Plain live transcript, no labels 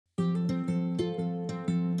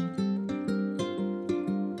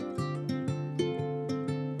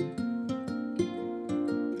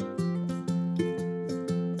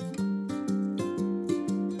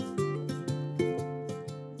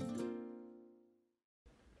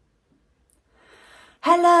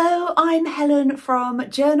Hello, I'm Helen from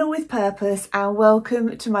Journal with Purpose and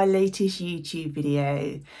welcome to my latest YouTube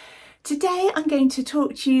video. Today I'm going to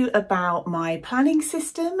talk to you about my planning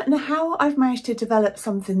system and how I've managed to develop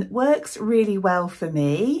something that works really well for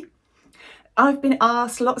me. I've been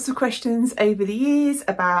asked lots of questions over the years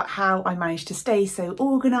about how I managed to stay so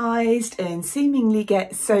organised and seemingly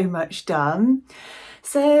get so much done.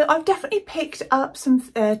 So I've definitely picked up some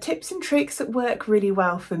tips and tricks that work really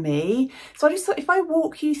well for me. So I just thought if I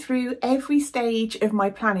walk you through every stage of my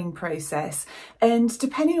planning process, and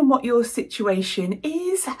depending on what your situation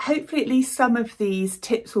is, hopefully at least some of these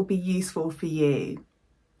tips will be useful for you.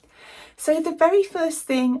 So the very first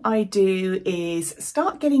thing I do is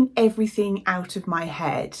start getting everything out of my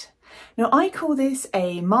head. Now I call this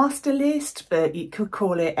a master list, but you could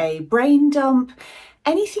call it a brain dump.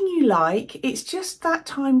 Anything you like. It's just that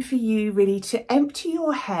time for you really to empty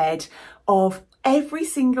your head of every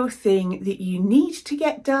single thing that you need to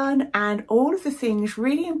get done and all of the things,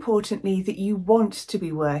 really importantly, that you want to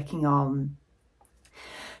be working on.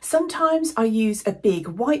 Sometimes I use a big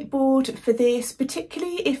whiteboard for this,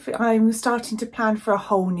 particularly if I'm starting to plan for a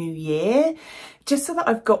whole new year, just so that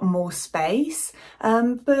I've got more space.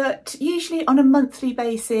 But usually on a monthly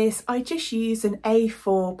basis, I just use an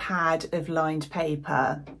A4 pad of lined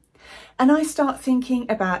paper. And I start thinking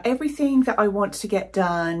about everything that I want to get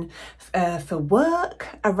done for work,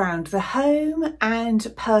 around the home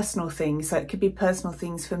and personal things. So it could be personal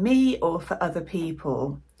things for me or for other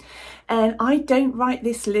people. And I don't write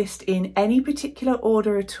this list in any particular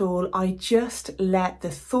order at all. I just let the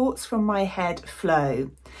thoughts from my head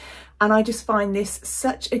flow. And I just find this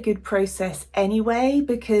such a good process anyway,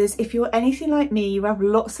 because if you're anything like me, you have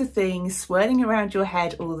lots of things swirling around your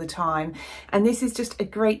head all the time. And this is just a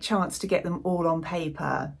great chance to get them all on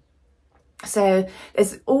paper. So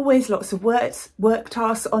there's always lots of work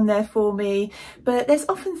tasks on there for me, but there's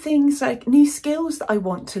often things like new skills that I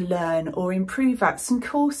want to learn or improve at, some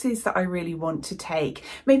courses that I really want to take,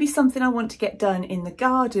 maybe something I want to get done in the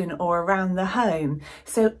garden or around the home.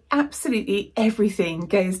 So absolutely everything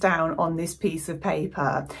goes down on this piece of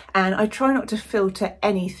paper, and I try not to filter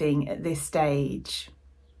anything at this stage.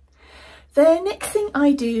 The next thing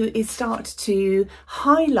I do is start to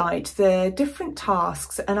highlight the different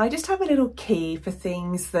tasks, and I just have a little key for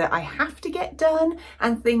things that I have to get done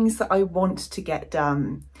and things that I want to get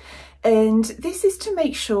done. And this is to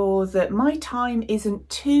make sure that my time isn't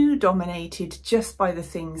too dominated just by the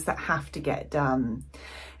things that have to get done.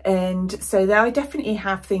 And so there I definitely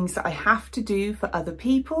have things that I have to do for other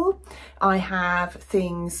people. I have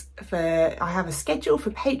a schedule for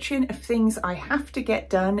Patreon of things I have to get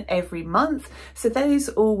done every month. So those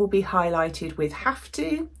all will be highlighted with have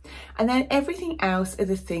to. And then everything else are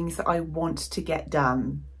the things that I want to get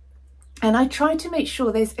done. And I try to make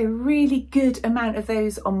sure there's a really good amount of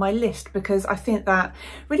those on my list, because I think that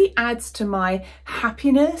really adds to my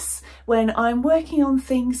happiness when I'm working on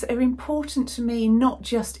things that are important to me, not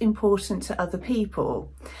just important to other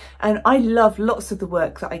people. And I love lots of the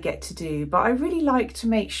work that I get to do, but I really like to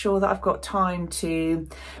make sure that I've got time to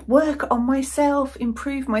work on myself,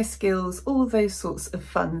 improve my skills, all those sorts of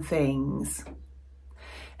fun things.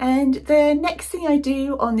 And the next thing I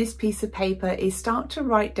do on this piece of paper is start to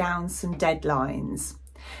write down some deadlines.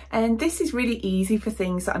 And this is really easy for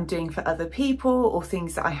things that I'm doing for other people or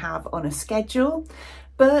things that I have on a schedule.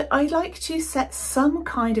 But I like to set some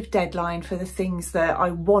kind of deadline for the things that I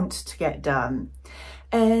want to get done.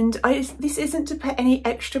 And this isn't to put any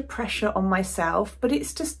extra pressure on myself, but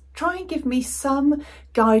it's just try and give me some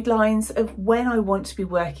guidelines of when I want to be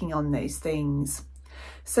working on those things.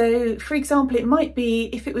 So for example, it might be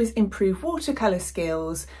if it was improve watercolour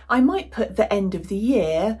skills, I might put the end of the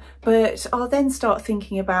year, but I'll then start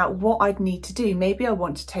thinking about what I'd need to do. Maybe I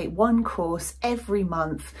want to take one course every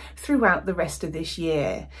month throughout the rest of this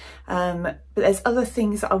year. But there's other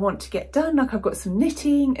things that I want to get done, like I've got some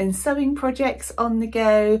knitting and sewing projects on the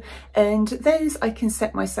go, and those I can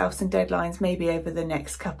set myself some deadlines maybe over the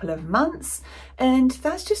next couple of months. And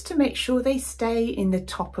that's just to make sure they stay in the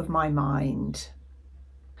top of my mind.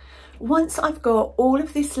 Once I've got all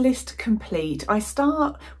of this list complete, I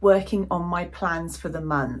start working on my plans for the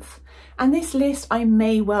month. And this list I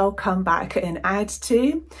may well come back and add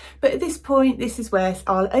to, but at this point, this is where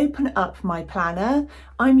I'll open up my planner.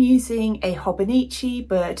 I'm using a Hobonichi,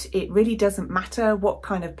 but it really doesn't matter what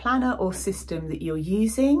kind of planner or system that you're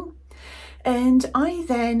using. And I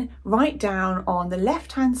then write down on the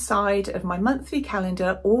left-hand side of my monthly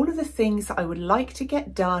calendar all of the things that I would like to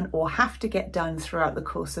get done or have to get done throughout the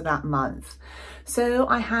course of that month. So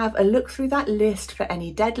I have a look through that list for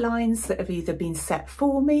any deadlines that have either been set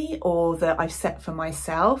for me or that I've set for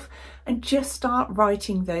myself, and just start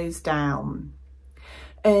writing those down.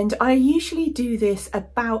 And I usually do this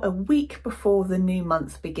about a week before the new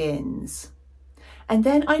month begins. And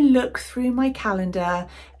then I look through my calendar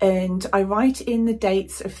and I write in the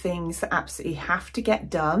dates of things that absolutely have to get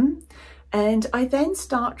done. And I then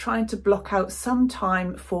start trying to block out some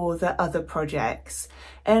time for the other projects.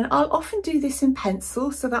 And I'll often do this in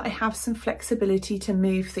pencil so that I have some flexibility to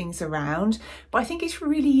move things around. But I think it's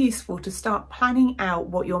really useful to start planning out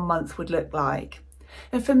what your month would look like.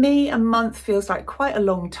 And for me, a month feels like quite a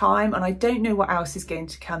long time and I don't know what else is going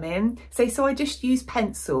to come in. So I just use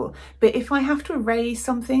pencil. But if I have to erase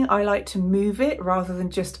something, I like to move it rather than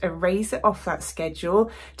just erase it off that schedule,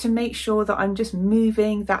 to make sure that I'm just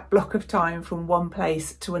moving that block of time from one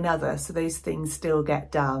place to another so those things still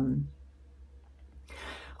get done.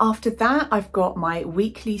 After that, I've got my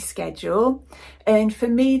weekly schedule, and for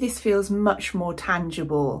me this feels much more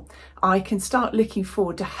tangible. I can start looking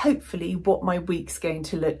forward to hopefully what my week's going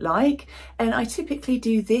to look like, and I typically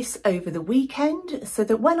do this over the weekend so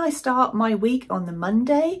that when I start my week on the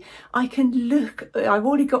Monday, I can look, I've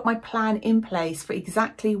already got my plan in place for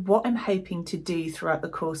exactly what I'm hoping to do throughout the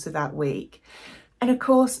course of that week. And of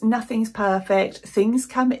course, nothing's perfect, things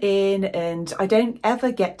come in and I don't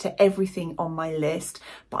ever get to everything on my list,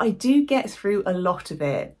 but I do get through a lot of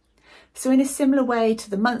it. So in a similar way to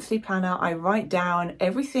the monthly planner, I write down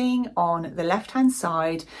everything on the left-hand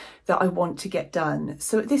side that I want to get done.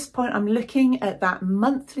 So at this point, I'm looking at that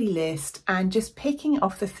monthly list and just picking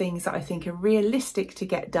off the things that I think are realistic to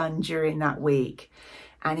get done during that week.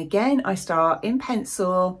 And again, I start in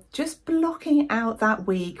pencil, just blocking out that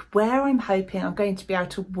week where I'm hoping I'm going to be able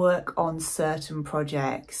to work on certain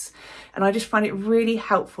projects. And I just find it really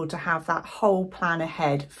helpful to have that whole plan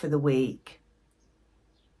ahead for the week.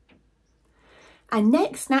 And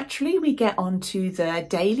next, naturally, we get onto the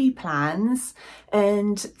daily plans.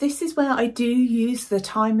 And this is where I do use the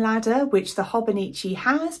time ladder, which the Hobonichi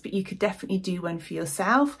has, but you could definitely do one for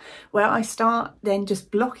yourself, where I start then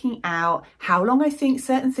just blocking out how long I think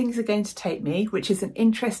certain things are going to take me, which is an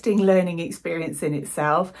interesting learning experience in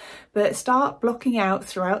itself, but start blocking out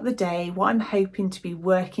throughout the day what I'm hoping to be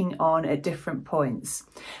working on at different points.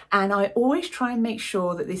 And I always try and make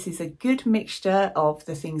sure that this is a good mixture of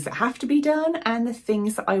the things that have to be done and the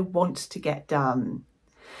things that I want to get done.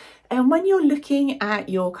 And when you're looking at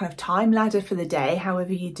your kind of time ladder for the day,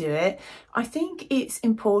 however you do it, I think it's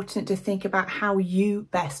important to think about how you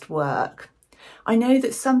best work. I know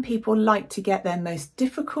that some people like to get their most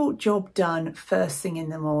difficult job done first thing in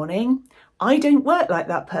the morning. I don't work like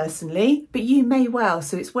that personally, but you may well,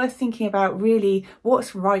 so it's worth thinking about really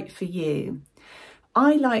what's right for you.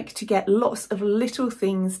 I like to get lots of little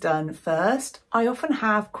things done first. I often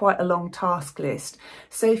have quite a long task list.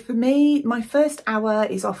 So for me, my first hour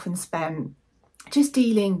is often spent just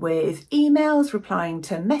dealing with emails, replying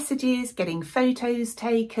to messages, getting photos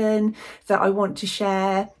taken that I want to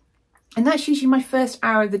share. And that's usually my first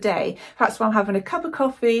hour of the day. That's why I'm having a cup of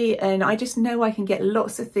coffee and I just know I can get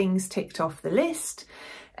lots of things ticked off the list.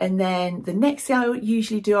 And then the next thing I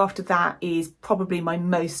usually do after that is probably my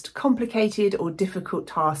most complicated or difficult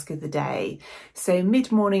task of the day. So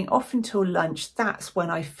mid-morning, off until lunch, that's when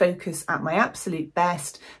I focus at my absolute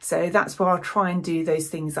best. So that's where I'll try and do those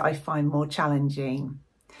things that I find more challenging.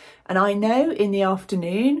 And I know in the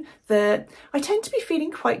afternoon that I tend to be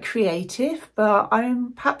feeling quite creative, but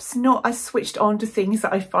I'm perhaps not as switched on to things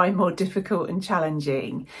that I find more difficult and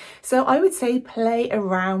challenging. So I would say play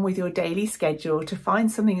around with your daily schedule to find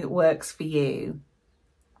something that works for you.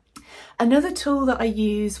 Another tool that I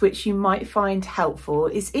use, which you might find helpful,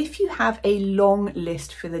 is if you have a long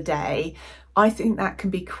list for the day. I think that can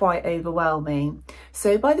be quite overwhelming.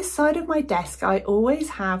 So by the side of my desk, I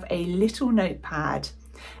always have a little notepad.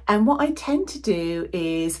 And what I tend to do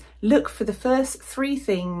is look for the first 3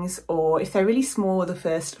 things, or if they're really small, the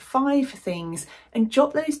first 5 things, and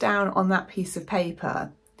jot those down on that piece of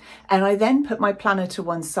paper. And I then put my planner to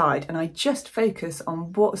one side and I just focus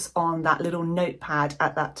on what's on that little notepad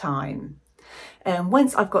at that time. And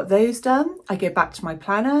once I've got those done, I go back to my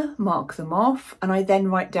planner, mark them off, and I then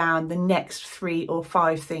write down the next 3 or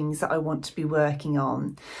 5 things that I want to be working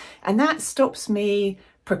on. And that stops me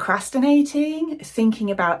procrastinating,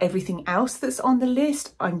 thinking about everything else that's on the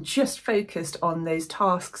list. I'm just focused on those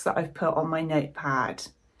tasks that I've put on my notepad.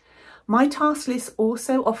 My task lists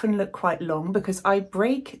also often look quite long because I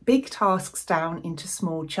break big tasks down into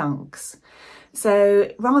small chunks.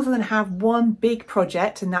 So rather than have one big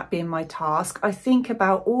project and that being my task, I think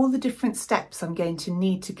about all the different steps I'm going to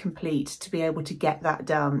need to complete to be able to get that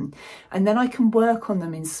done. And then I can work on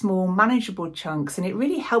them in small, manageable chunks, and it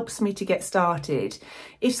really helps me to get started.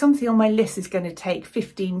 If something on my list is going to take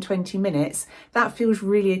 15-20 minutes, that feels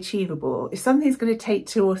really achievable. If something's going to take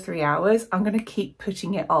 2 or 3 hours, I'm going to keep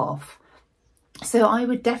putting it off. So I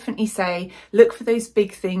would definitely say look for those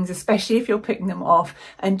big things, especially if you're putting them off,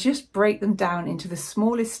 and just break them down into the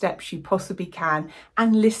smallest steps you possibly can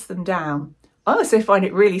and list them down. I also find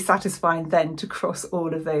it really satisfying then to cross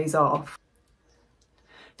all of those off.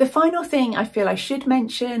 The final thing I feel I should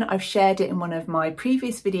mention, I've shared it in one of my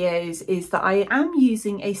previous videos, is that I am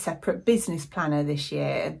using a separate business planner this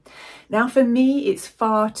year. Now for me, it's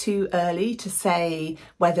far too early to say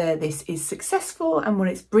whether this is successful and what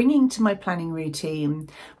it's bringing to my planning routine.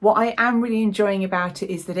 What I am really enjoying about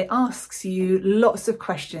it is that it asks you lots of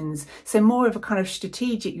questions. So more of a kind of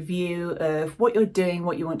strategic view of what you're doing,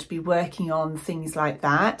 what you want to be working on, things like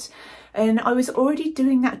that. And I was already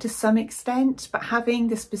doing that to some extent, but having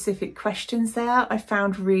the specific questions there I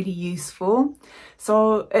found really useful.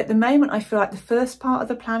 So at the moment I feel like the first part of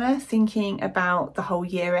the planner, thinking about the whole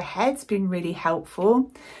year ahead, has been really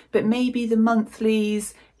helpful, but maybe the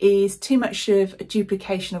monthlies is too much of a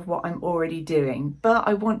duplication of what I'm already doing. But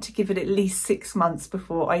I want to give it at least 6 months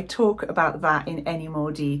before I talk about that in any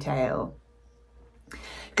more detail,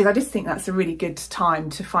 because I just think that's a really good time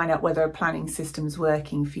to find out whether a planning system's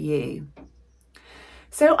working for you.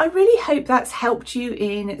 So I really hope that's helped you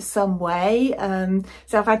in some way.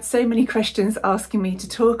 So I've had so many questions asking me to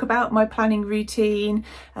talk about my planning routine.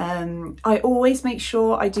 I always make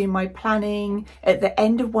sure I do my planning at the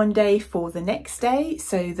end of one day for the next day,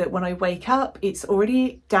 so that when I wake up, it's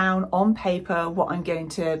already down on paper what I'm going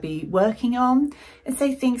to be working on. And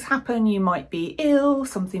say things happen, you might be ill,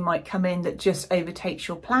 something might come in that just overtakes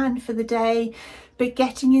your plan for the day. But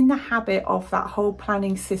getting in the habit of that whole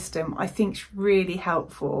planning system, I think, is really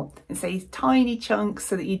helpful. And say tiny chunks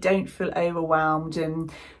so that you don't feel overwhelmed.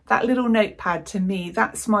 And that little notepad, to me,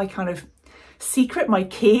 that's my kind of secret, my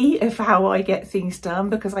key of how I get things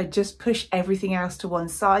done, because I just push everything else to one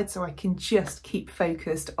side so I can just keep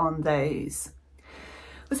focused on those.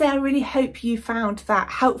 So I really hope you found that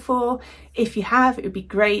helpful. If you have, it would be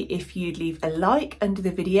great if you'd leave a like under the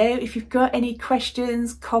video. If you've got any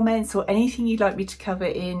questions, comments, or anything you'd like me to cover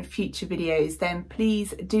in future videos, then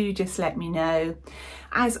please do just let me know.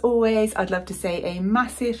 As always, I'd love to say a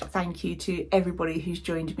massive thank you to everybody who's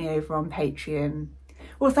joined me over on Patreon.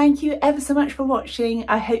 Well, thank you ever so much for watching.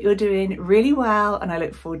 I hope you're doing really well, and I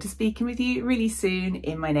look forward to speaking with you really soon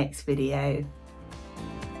in my next video.